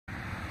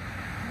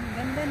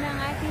ganda ng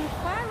ating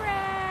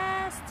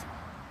forest.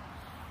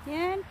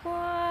 Yan po.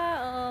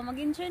 Oh,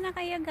 mag-enjoy na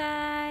kayo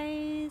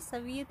guys sa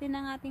beauty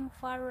ng ating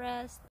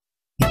forest.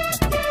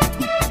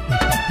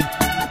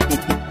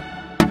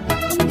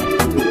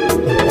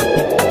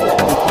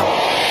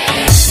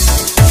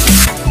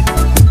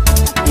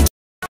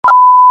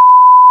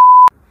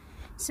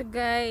 So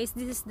guys,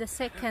 this is the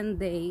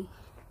second day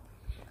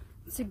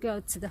to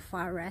go to the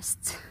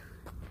forest.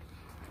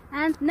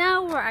 And now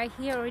we are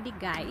here already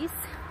guys.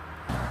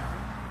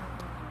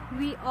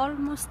 We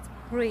almost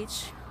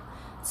reached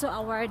to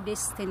our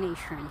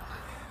destination.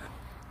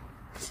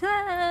 So,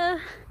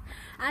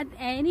 and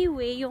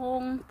anyway,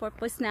 yung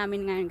purpose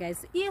namin ngayon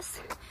guys is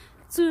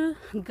to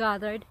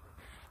gather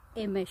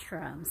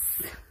mushrooms.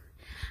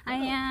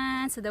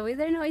 Ayan, so the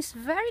weather now is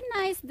very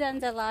nice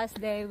than the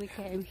last day we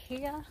came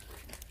here.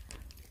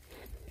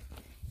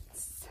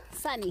 It's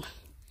sunny.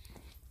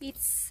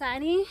 It's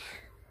sunny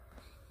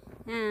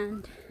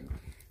and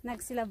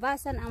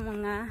nagsilabasan ang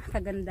mga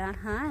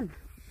kagandahan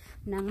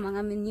ng mga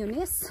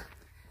miniones.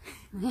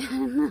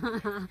 Ayan.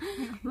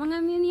 Mga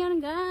minion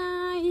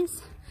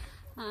guys.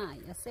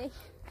 You see?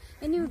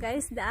 Anyway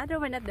guys, the other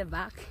one at the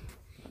back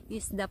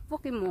is the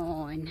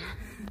Pokemon.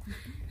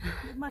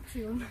 The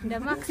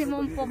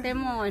maximum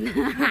Pokemon.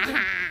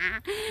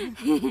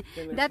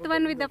 That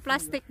one with the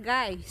plastic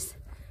guys.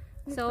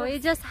 So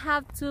we just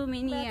have 2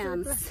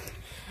 minions.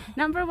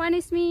 Number 1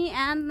 is me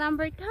and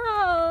number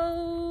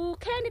 2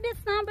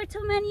 candidates number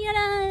 2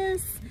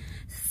 minions.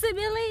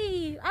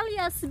 Sibili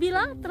alias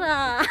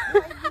Bilatra.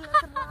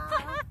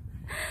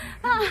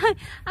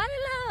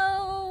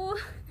 Hello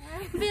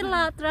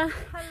Bilatra.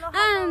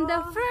 And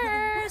the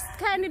first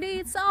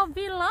candidates of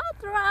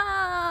Bilatra.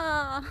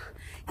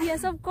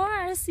 Yes, of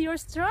course,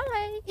 yours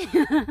truly.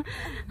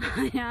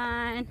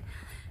 Ayan.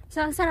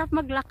 So ang sarap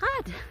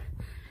maglakad,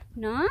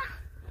 no?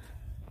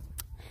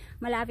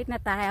 Malapit na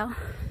tayo.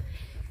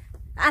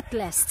 At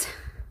least.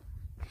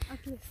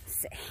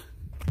 Say.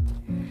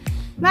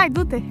 Dai,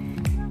 dute.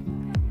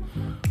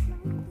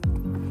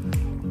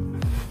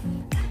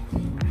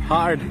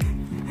 Hard.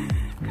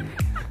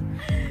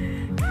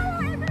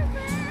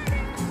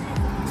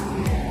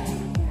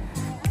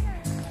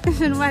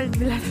 Es un wild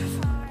blood.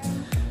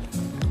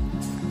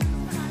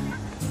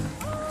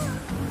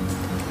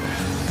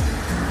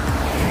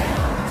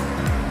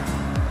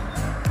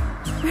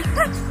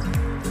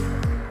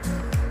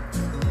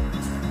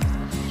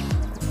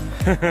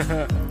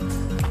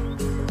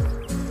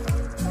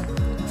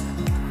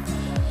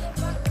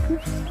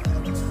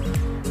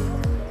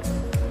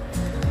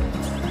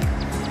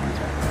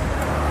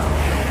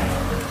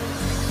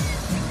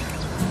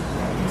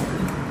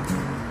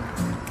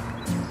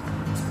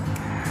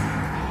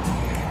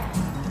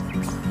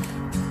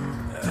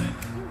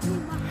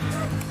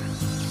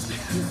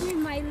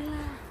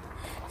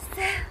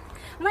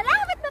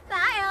 Malapit na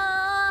tayo!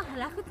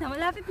 Malapit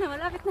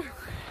na.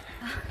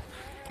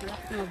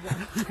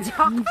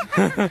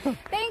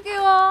 Thank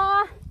you!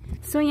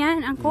 So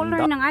yan, ang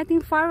color ng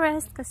ating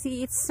forest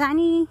kasi it's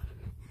sunny.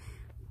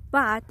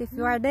 But if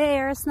you are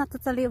there, it's not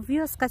totally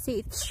obvious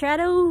kasi it's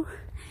shadow.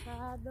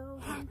 Shadow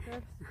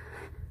hunters.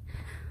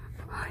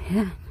 Oh,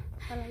 yan.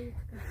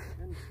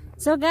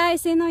 So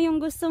guys, sino yung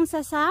gustong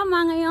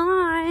sasama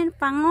ngayon?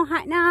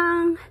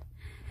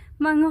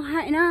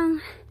 Manguha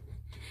ng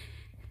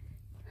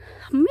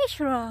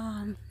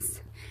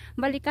mushrooms.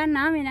 Balikan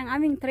namin ang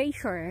aming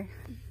treasure.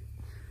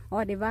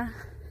 O, diba?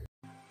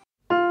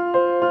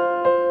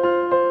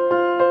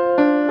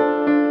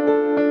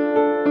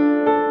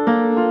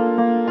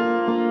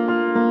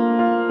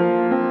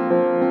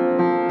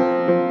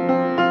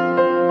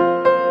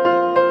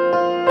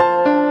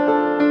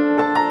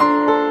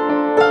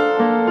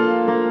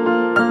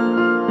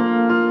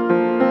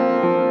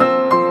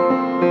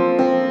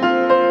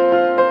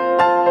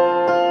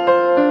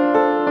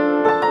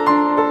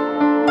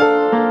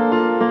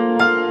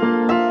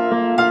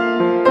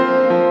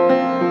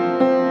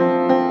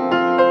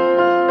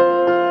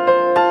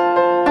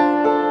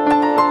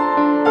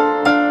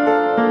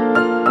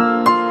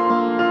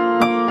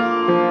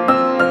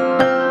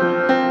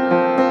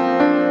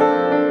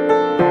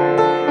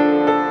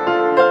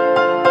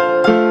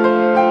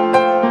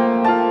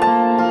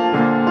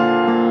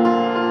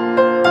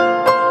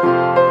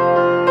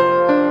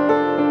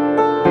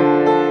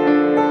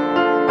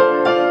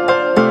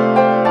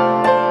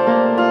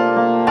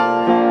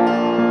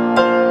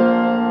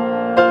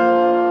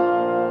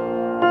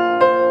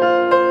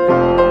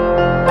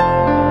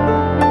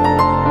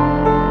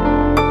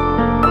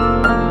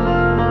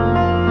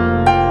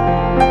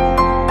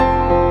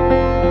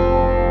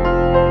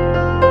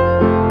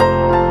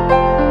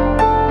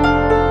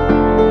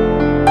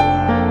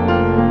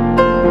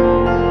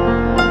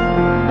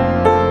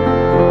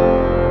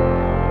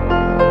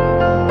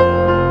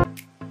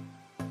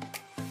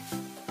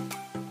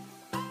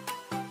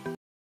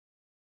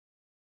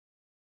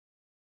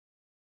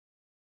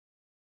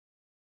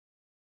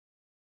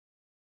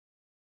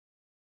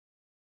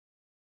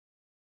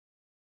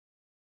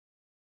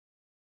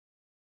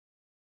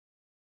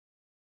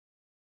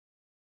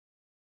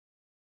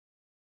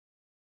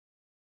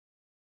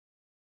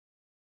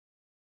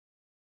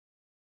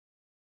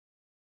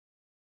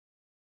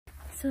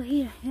 So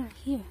here.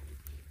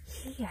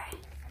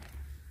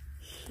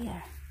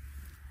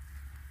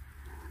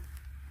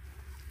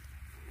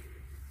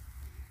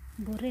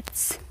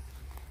 Burits.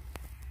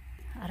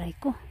 Aray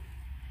ko.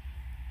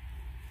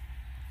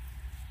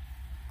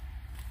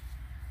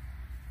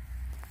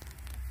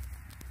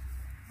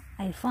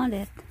 I found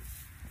it.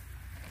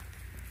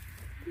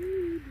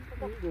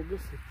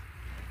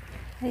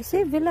 I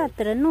say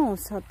Vilatra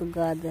knows how to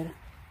gather.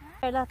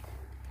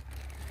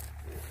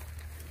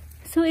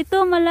 So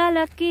ito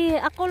malalaki.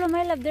 Ako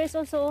my love, there's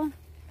also.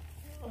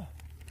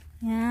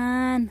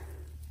 Yan.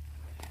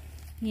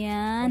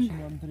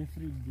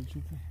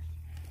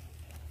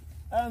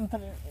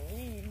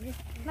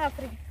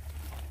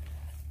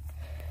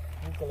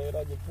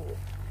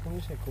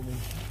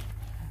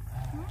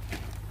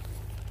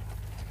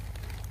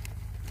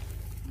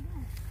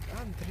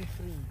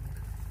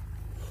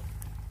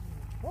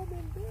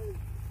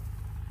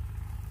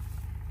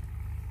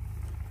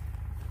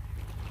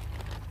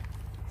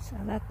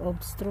 Salat of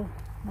straw.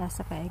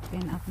 Nasa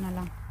ka-open up na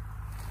lang.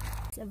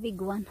 It's a big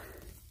one.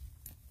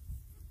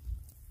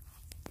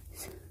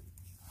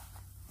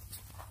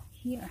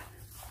 Here.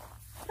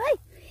 Ay!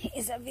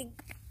 It's a big...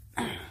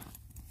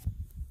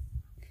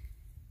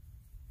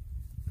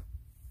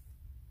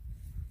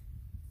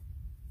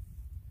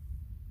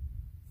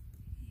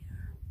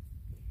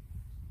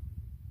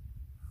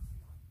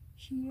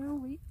 Here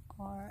we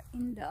are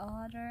in the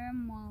other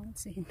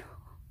mountain.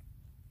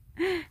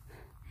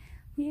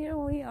 Here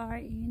we are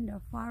in the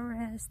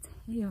forest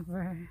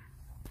river.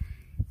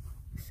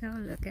 So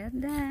look at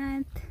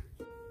that.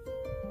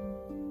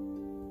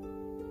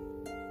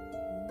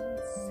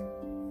 Yes.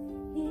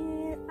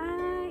 Here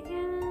I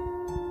am.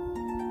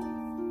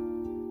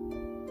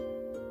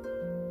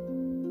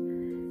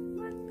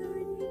 What do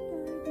you do?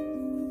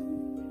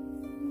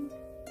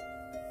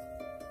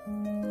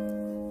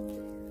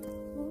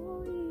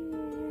 Oh yeah.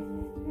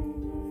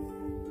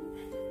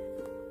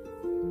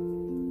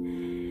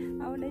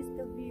 How nice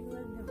to be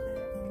with the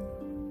best.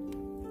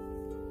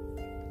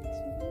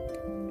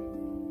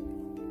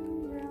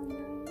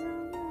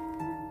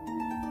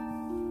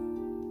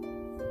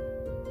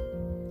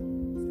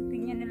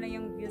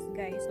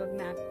 Guys, wag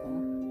na ako.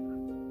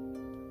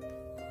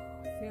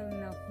 Feel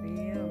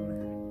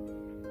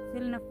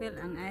na feel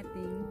ang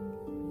ating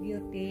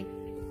beauty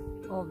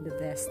of the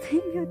best.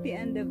 Beauty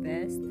and the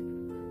best.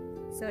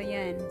 So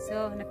yan,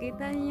 so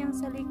nakita niyo yung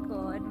sa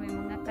likod, may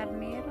mga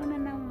karnero na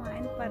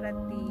naman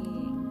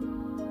parating.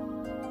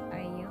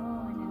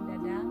 Ayun, ang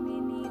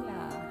dadami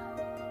nila.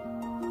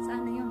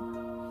 Saan na yun?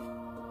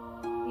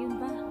 Yun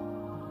ba?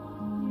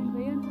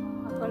 Yun?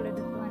 Akala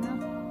dito ano?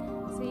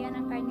 So yan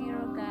ang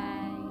karnero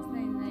guys.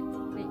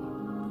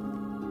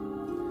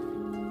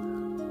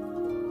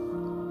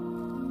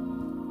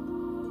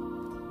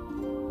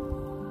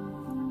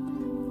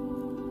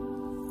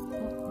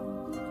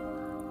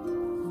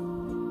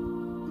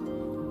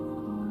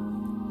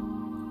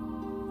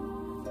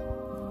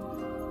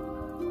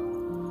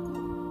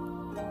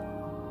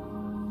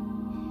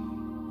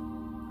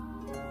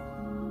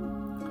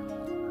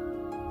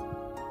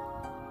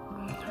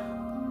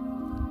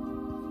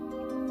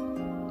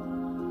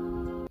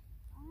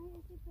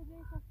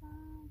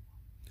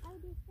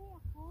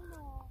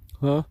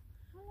 Huh?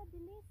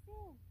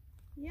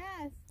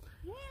 Yes.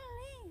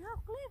 Really?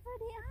 How clever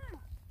they are.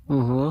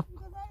 Uh-huh.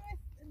 Because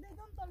they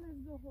don't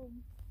always go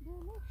home. They're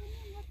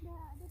listening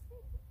what the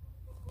people.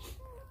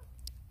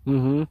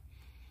 Mm-hmm.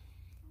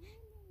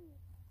 Really?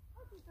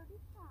 What is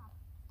this stuff?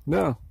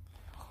 Yeah.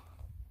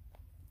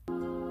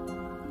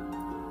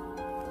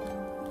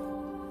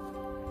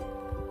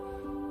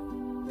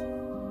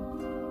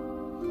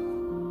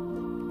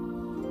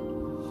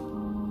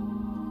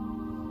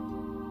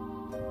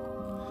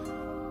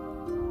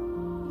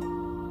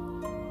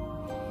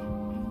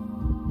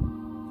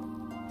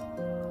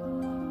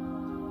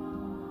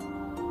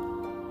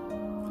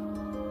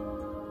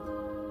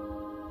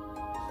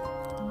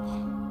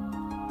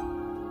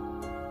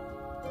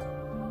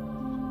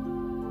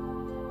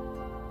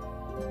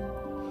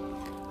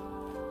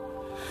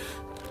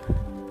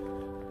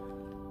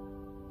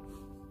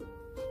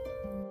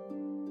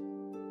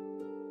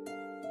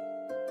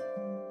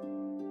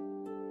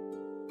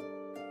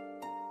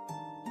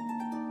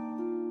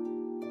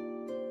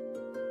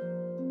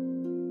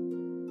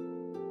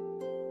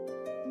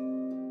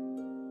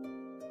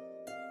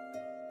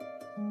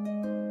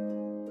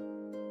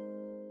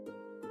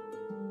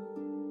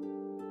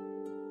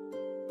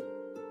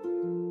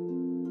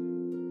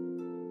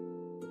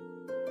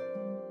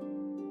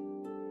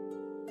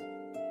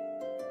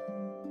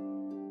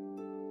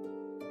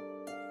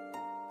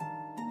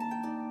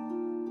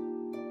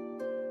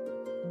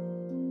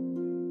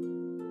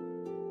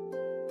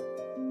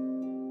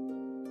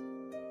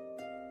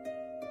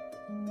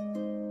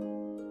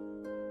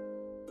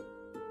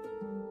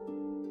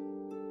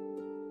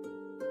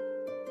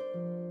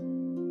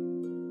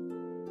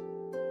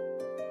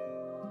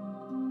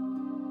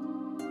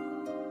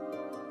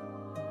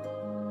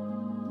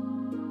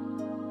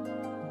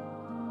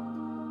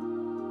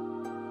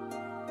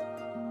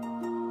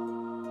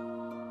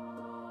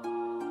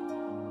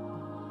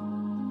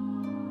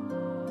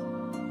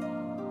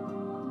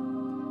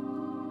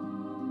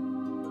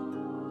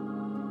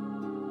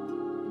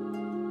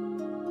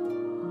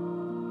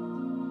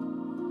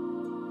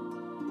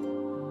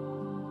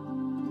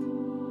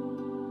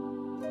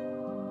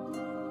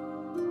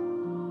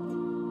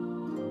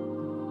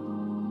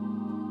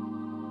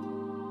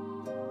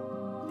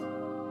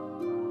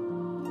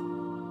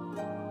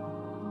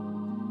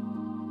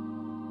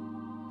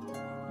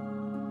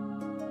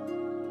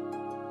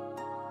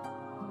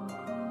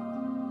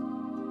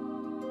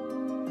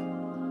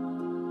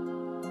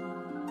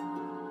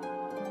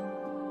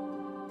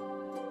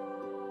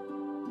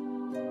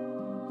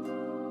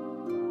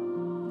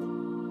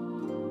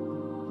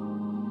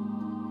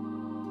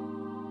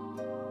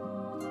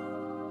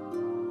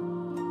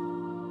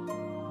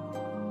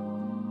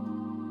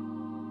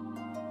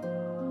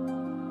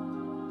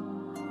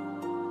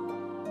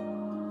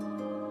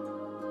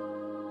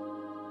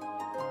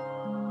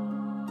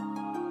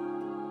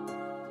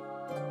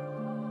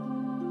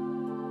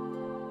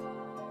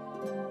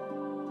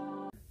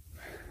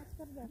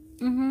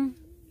 After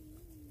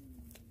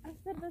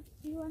that,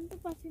 you want to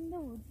pass in the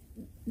woods?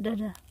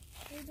 Dada.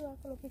 We do a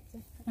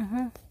picture.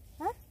 Huh?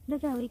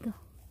 Dada, we go.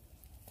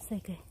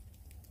 Sige.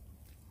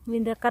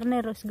 When the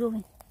carnero is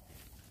going.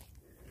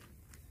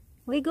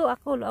 We go,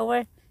 Akol.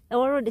 Our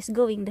road is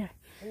going there.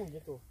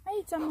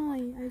 Ay,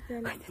 chamay. Ay,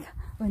 tell.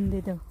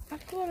 Undi daw.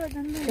 Ako,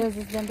 dan na. Yes,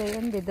 it's dyan tayo.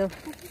 Undi daw.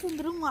 Ako,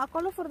 sundro mo.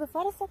 Ako, for the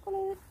forest,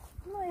 ako,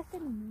 no, este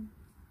naman.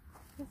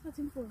 That's what's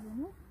important,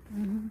 no?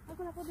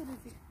 Ako, ako,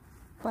 dito.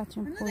 Watch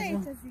yung Ano na puso.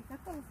 yung chasik?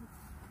 Ako,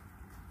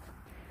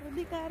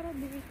 Rodi ka.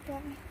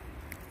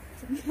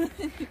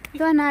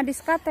 Ito na,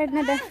 discattered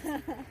na da.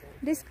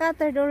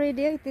 Discattered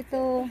already. Wait,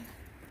 ito.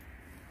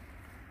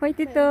 Wait,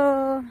 ito.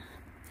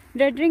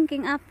 They're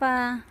drinking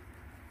apa.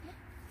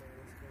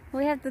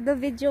 We have to do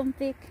video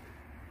pic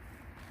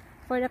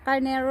for the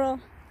carnero.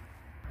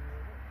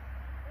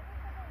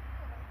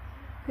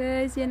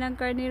 Guys, yan ang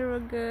carnero,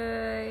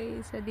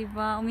 guys. So,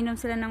 diba? Uminom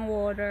sila ng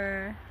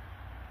water.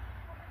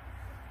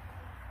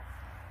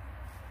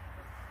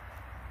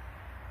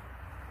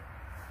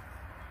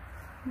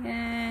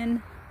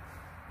 Yan.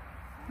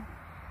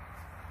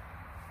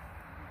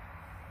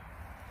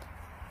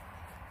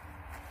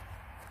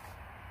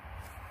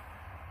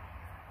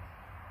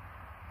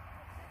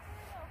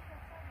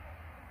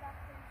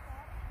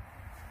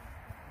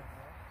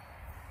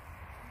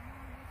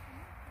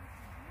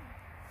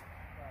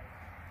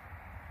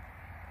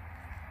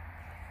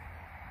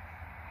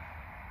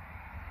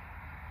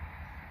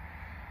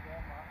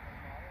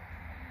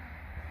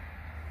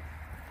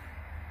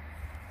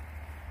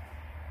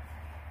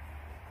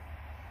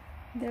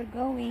 They're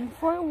going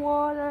for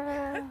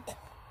water.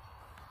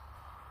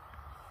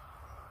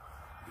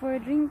 For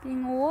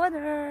drinking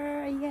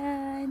water.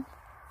 Ayan.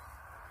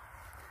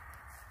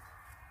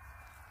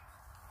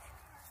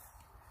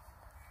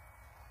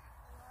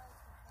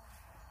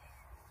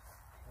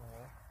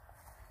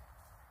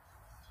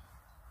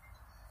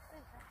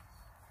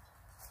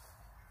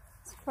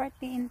 It's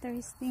pretty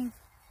interesting.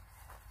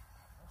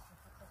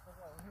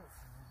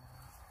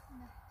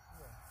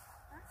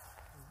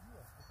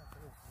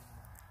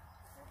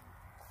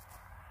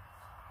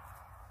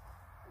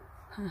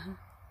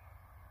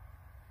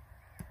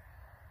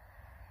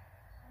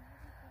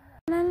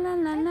 La la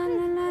la la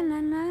la la la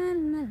la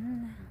la.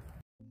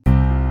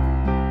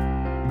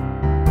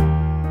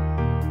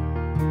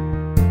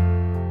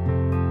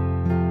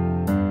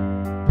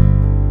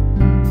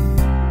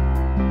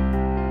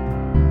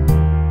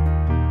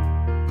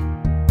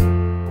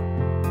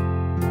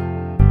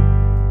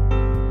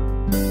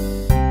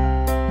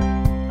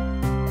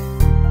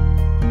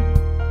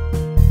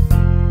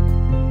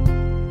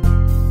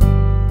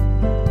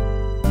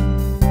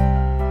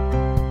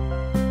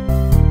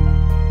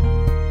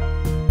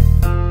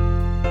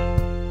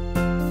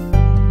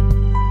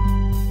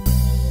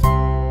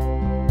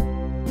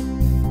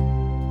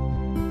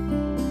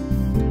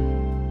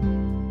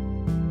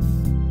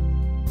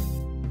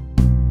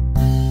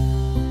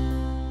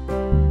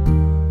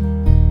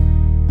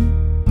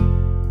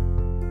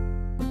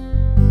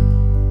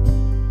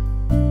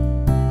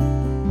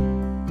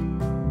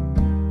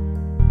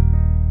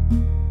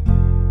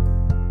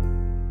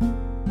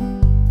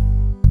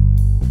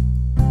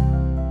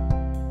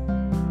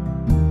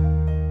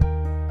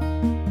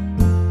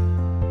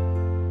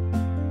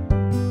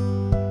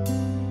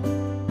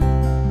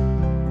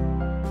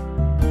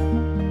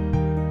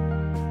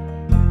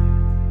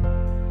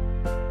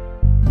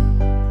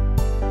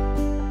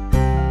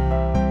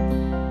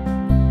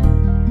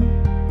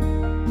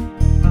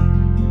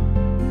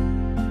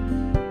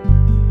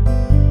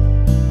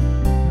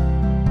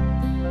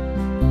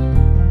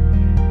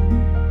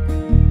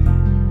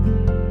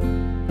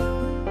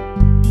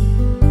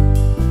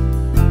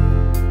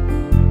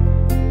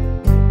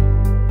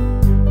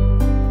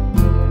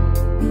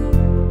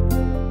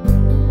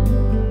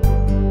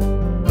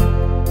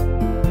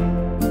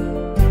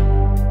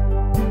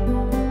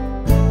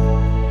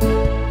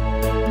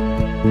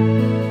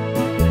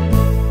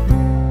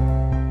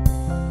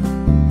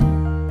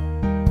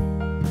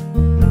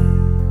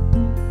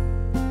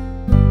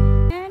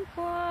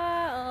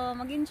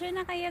 Mag-enjoy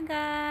na kayo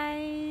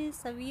guys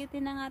sa beauty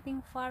ng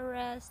ating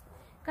forest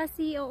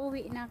kasi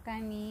uuwi na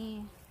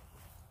kami.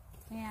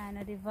 Ayan,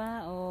 o diba?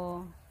 O.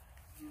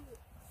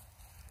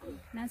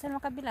 Nasaan mo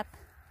kabilat?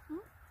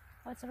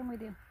 What's wrong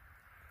with you?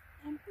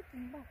 I'm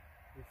putting back.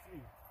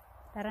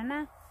 Tara na.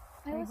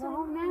 I was Go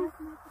home na.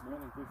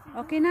 na.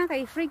 Okay na,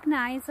 kay freak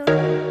na. So,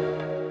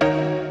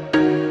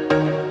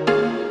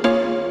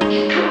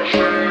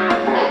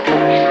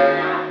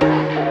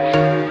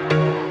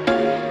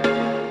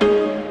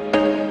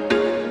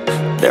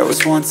 There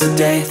was once a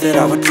day that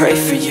I would pray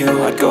for you.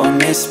 I'd go and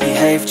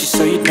misbehave just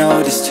so you'd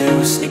notice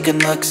too. Sneaking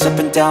looks up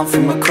and down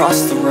from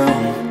across the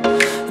room.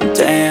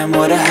 Damn,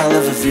 what a hell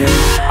of a view.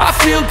 I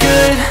feel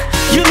good,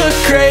 you look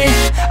great.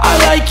 I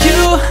like you,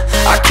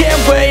 I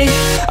can't wait.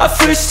 A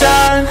first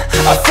time,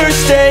 a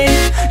first date.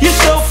 You're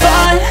so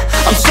fine,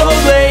 I'm so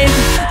late.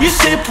 You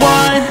sip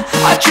wine,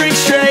 I drink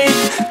straight.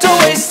 Don't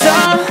waste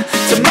time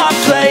to my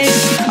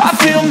place. I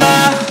feel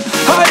my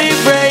heart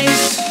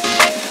erase.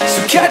 So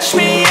catch me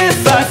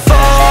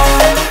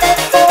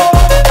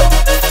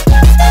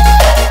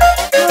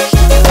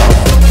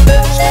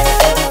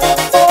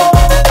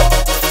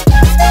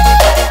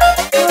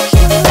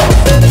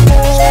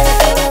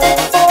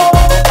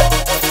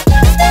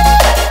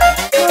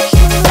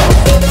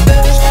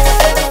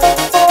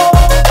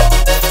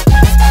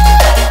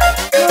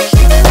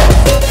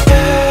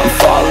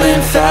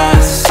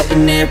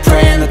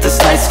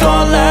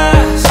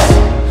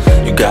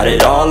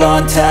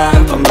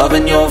club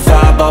and your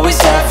vibe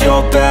always have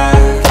your back.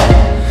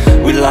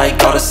 We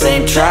like all the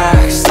same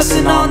tracks,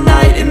 listen all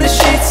night in the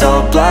sheets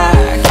all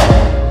black.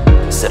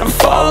 Said I'm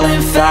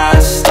falling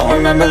fast, don't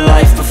remember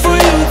life before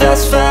you,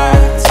 that's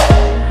facts.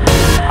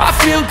 I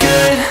feel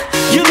good,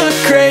 you look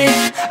great,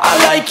 I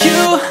like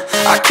you,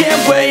 I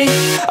can't wait.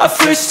 A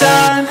first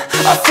time,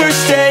 a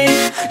first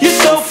date,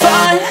 you're so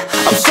fine,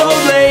 I'm so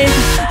late.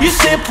 You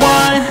sip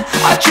wine,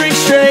 I drink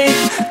straight,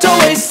 don't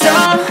waste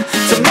time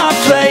to my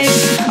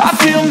place. I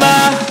feel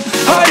my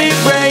heart it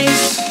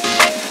race,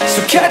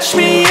 so catch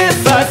me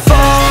if I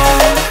fall.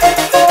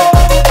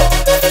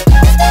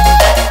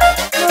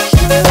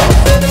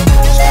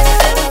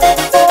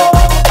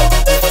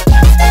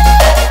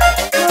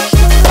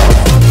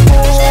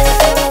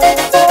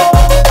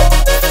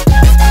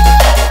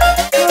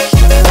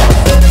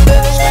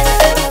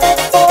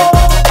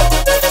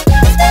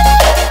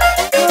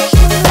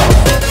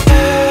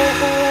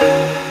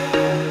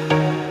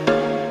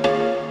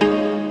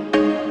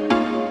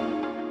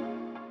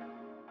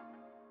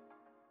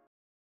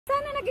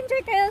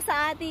 Nag-enjoy kayo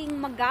sa ating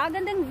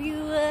magagandang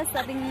views,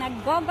 sa ating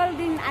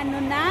nag-golden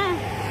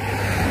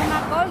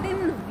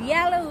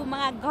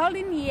mga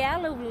golden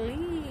yellow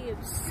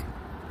leaves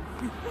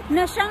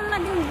na siyang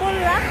naging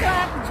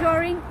bulaklak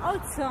during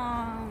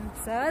autumn.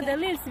 So the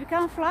leaves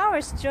become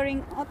flowers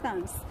during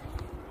autumn.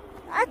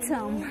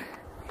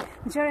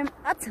 During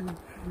autumn.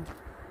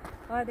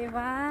 O,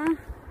 diba?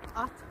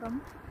 Autumn.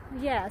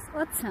 Yes,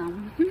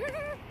 autumn.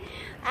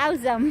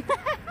 Awesome.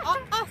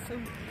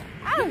 Awesome.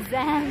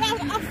 Awesome.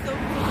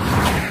 Awesome.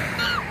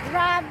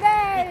 Grabe!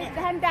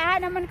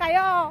 Dahan-dahan naman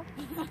kayo.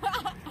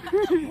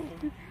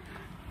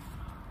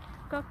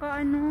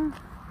 Kakaano.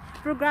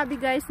 Pero grabe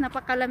guys,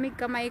 napakalamig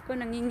kamay ko,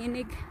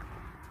 nanginginig.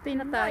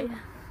 Pinatay. I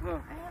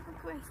have a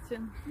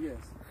question.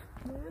 Yes.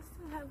 Do you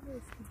still have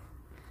whiskey?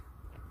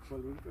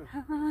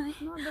 Hi.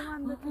 No, the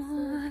one that is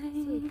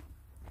sweet.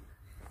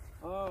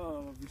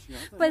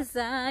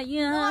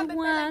 Pasayaw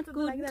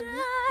ako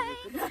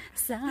day,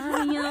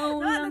 sayaw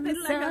lang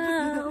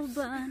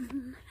sauban.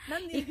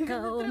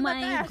 Ikaw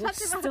may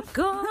gusto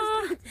ko,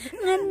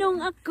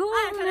 nganong ako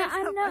na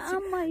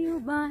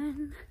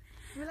anamayuban.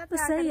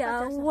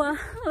 Pasayaw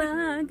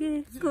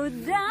lagi ko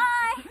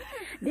day,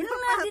 di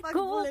lagi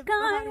ko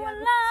kay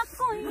wala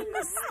ko'y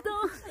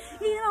gusto.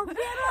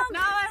 Irog-irog,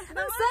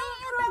 ang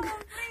sayarog,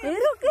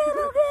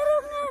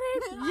 irog-irog nga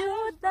rin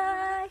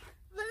jutay.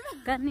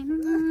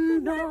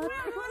 Kanindot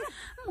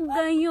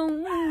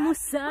gayong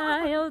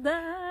musayaw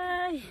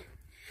day,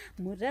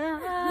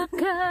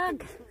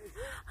 murakag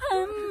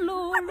ang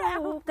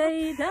lulo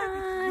kay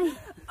day.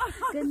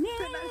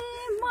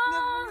 Kanimo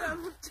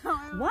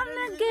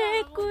wala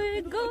kay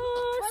ko'y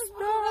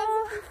gusto,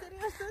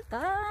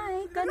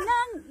 kay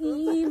kanang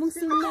imong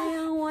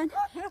sumayawan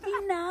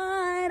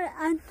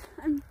kinaraan.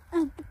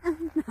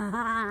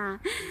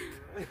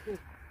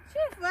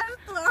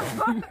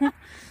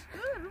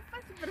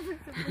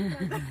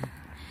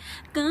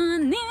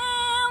 Kanimo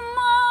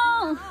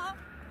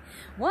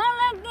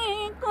wala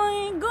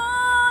ko'y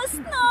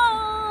gusto,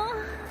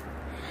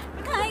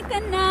 kay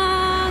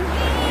kanang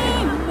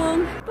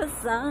imong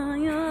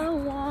pasayaw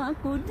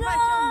ako day,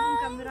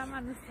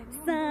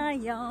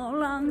 sayaw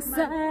lang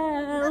sa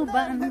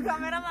uban.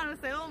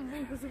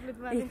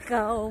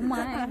 Ikaw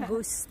may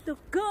gusto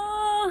ko,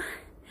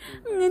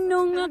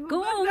 nganong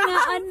ako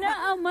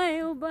nga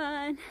may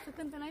uban.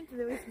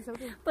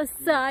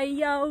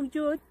 Pasayaw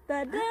jud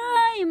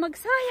taday,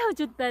 magsayaw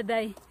jud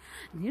taday.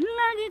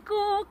 Nilagi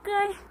ko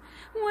kay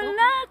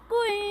wala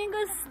ko'y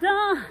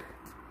gusto.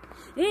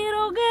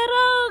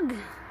 Irog-irog,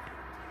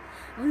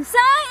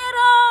 unsay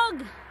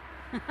irog.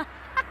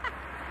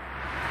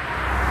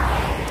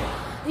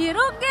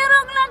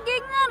 Irog-irog lagi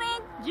nga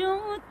rin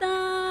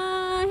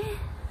jutay,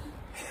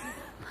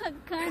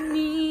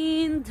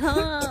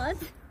 pagkanindot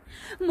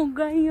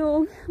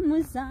mugayong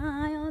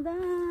musayaw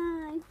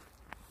day.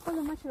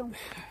 Hola, mushroom.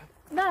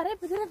 Da,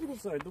 repede.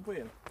 Sai, după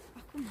el.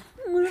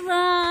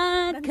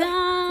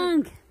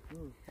 Murakang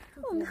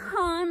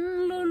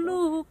ughan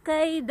lulu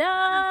kay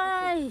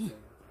day,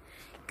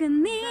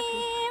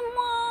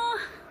 kanimo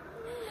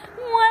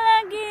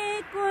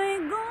walagi ko'y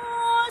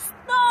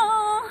gusto,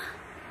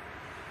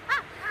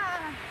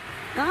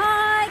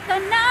 kay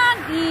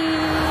kanang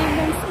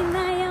imong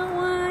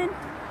sinayawan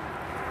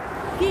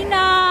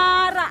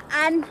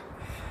kinaraan,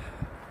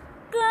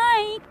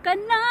 kay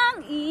kanang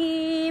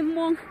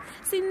imong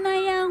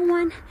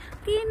sinayawan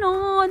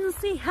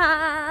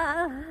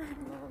kinonsihan.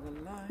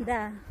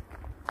 Da.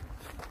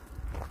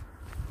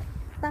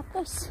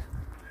 Tapos,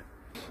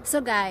 so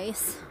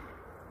guys,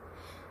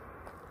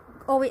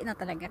 uwi na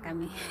talaga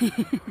kami.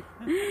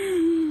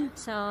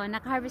 So,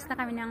 naka-harvest na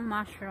kami ng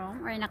mushroom,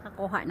 or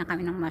nakakuha na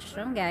kami ng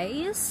mushroom,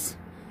 guys.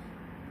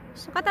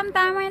 So,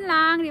 katamtaman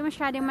lang, di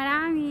masyadong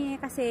marami,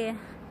 kasi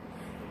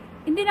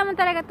hindi naman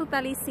talaga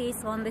totally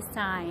season this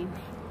time.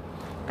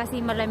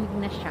 Kasi malamig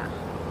na siya.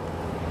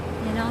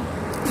 You know?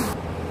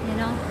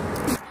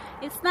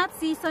 It's not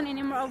season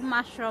anymore of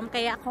mushroom,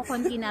 kaya ako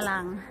konti na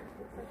lang.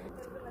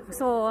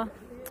 So,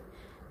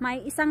 may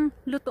isang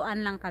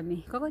lutuan lang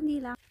kami.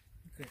 Kukundi lang.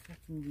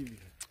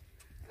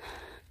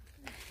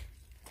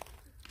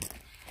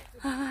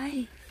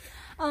 Hi,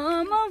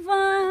 I'm a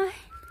vine.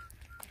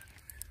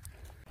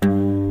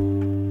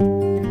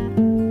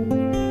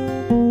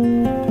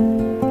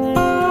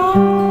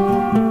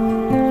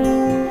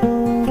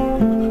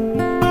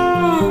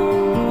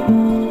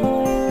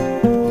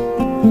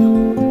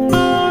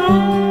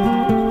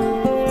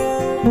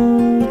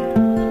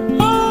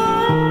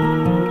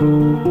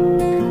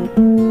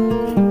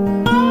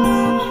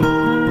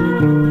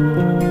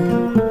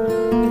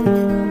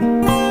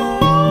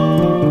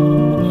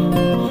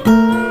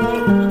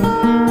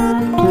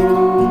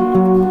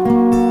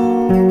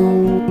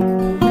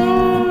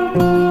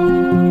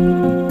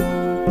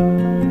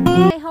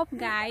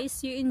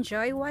 Guys, you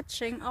enjoy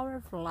watching our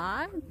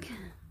vlog.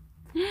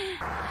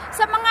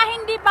 Sa mga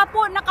hindi pa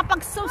po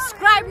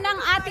nakapag-subscribe ng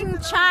ating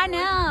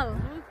channel,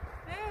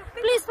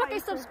 please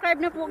paki-subscribe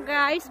na po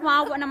guys.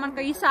 Maawa naman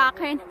kayo sa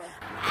akin.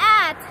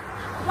 At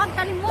huwag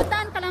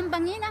kalimutan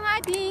kalambangin ang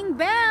ating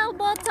bell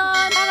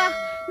button para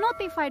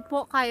notified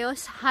po kayo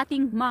sa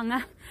ating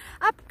mga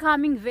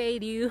upcoming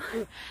video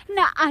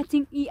na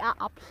ating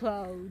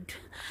i-upload.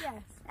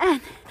 Yes.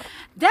 And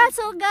that's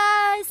all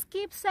guys.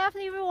 Keep safe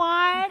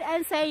everyone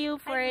and see you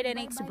for the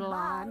next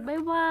vlog. Bye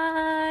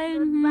bye.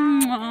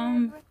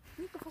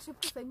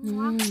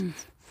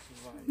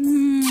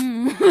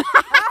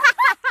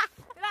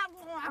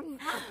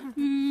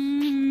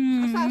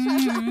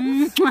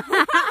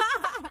 Bye.